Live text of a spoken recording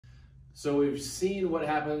So we've seen what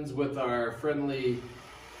happens with our friendly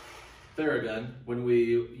Thera Gun when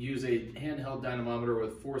we use a handheld dynamometer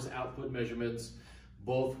with force output measurements,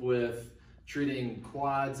 both with treating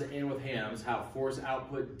quads and with hams, how force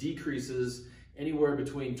output decreases anywhere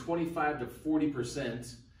between 25 to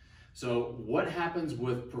 40%. So what happens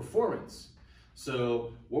with performance?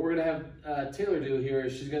 So what we're gonna have Taylor do here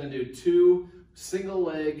is she's gonna do 2 single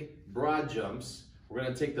leg broad jumps. We're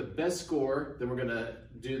gonna take the best score, then we're gonna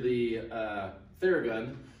do the Thera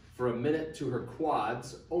Gun for a minute to her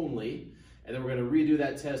quads only, and then we're gonna redo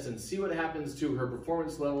that test and see what happens to her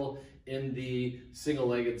performance level in the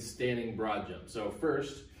single-legged standing broad jump. So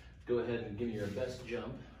first, go ahead and give me your best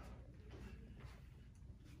jump.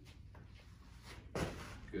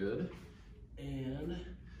 Good. And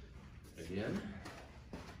again.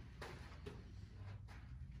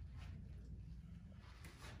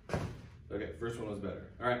 Okay, first one was better.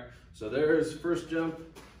 All right, so there's first jump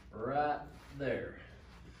right there.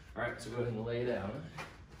 All right, so go ahead and lay down.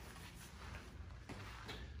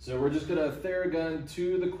 So we're just gonna Thera Gun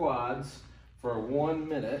to the quads for 1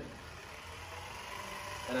 minute.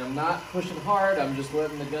 And I'm not pushing hard, I'm just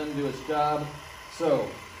letting the gun do its job. So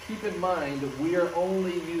keep in mind, we are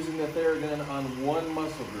only using the Thera Gun on one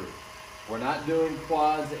muscle group. We're not doing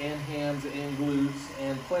quads and hams and glutes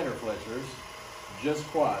and plantar flexors, just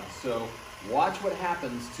quads. So watch what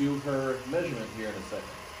happens to her measurement here in a second.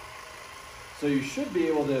 So you should be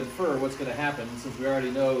able to infer what's going to happen, since we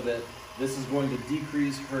already know that this is going to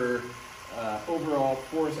decrease her overall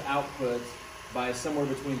force output by somewhere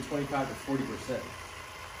between 25 to 40%.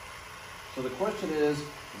 So the question is,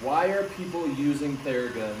 why are people using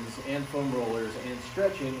Thera Guns and foam rollers and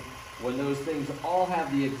stretching when those things all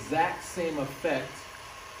have the exact same effect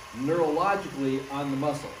neurologically on the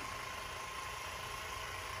muscle?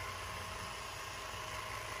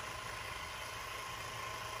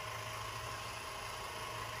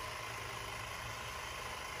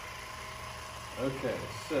 Okay,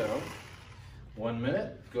 so 1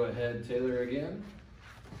 minute. Go ahead, Taylor, again.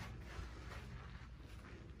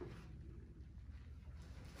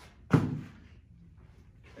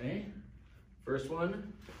 Okay, first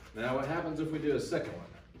one. Now what happens if we do a second one?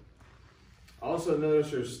 Also notice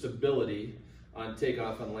her stability on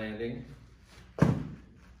takeoff and landing.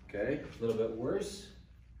 Okay, a little bit worse.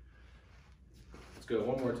 Let's go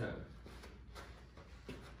one more time.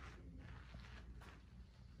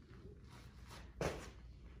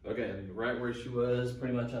 Okay, right where she was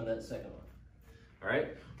pretty much on that second one. All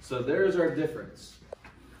right, so there's our difference,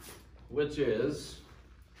 which is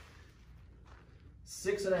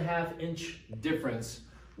 6.5 inch difference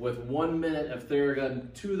with 1 minute of Thera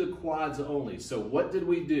Gun to the quads only. So what did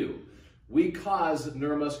we do? We caused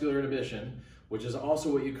neuromuscular inhibition, which is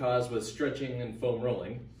also what you cause with stretching and foam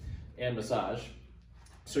rolling and massage.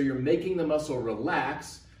 So you're making the muscle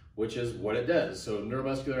relax, which is what it does. So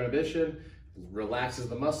neuromuscular inhibition relaxes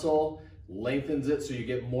the muscle, lengthens it so you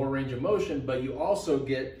get more range of motion, but you also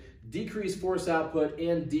get decreased force output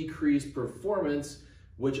and decreased performance,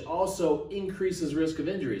 which also increases risk of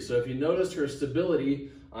injury. So if you noticed her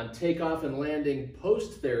stability on takeoff and landing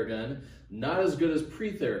post Thera Gun, not as good as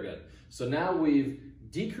pre-Thera Gun. So now we've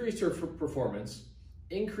decreased her performance,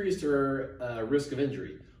 increased her risk of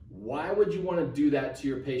injury. Why would you want to do that to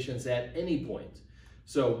your patients at any point?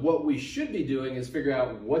 So what we should be doing is figure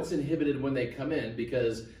out what's inhibited when they come in,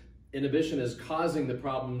 because inhibition is causing the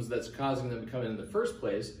problems that's causing them to come in the first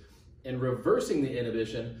place, and reversing the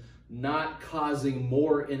inhibition, not causing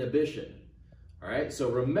more inhibition. All right, so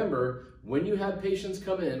remember, when you have patients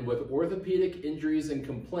come in with orthopedic injuries and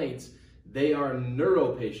complaints, they are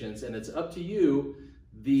neuro patients, and it's up to you,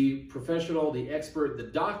 the professional, the expert, the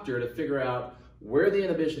doctor, to figure out where the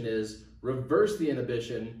inhibition is, reverse the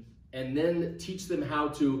inhibition, and then teach them how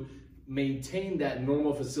to maintain that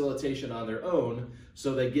normal facilitation on their own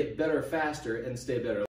so they get better faster and stay better.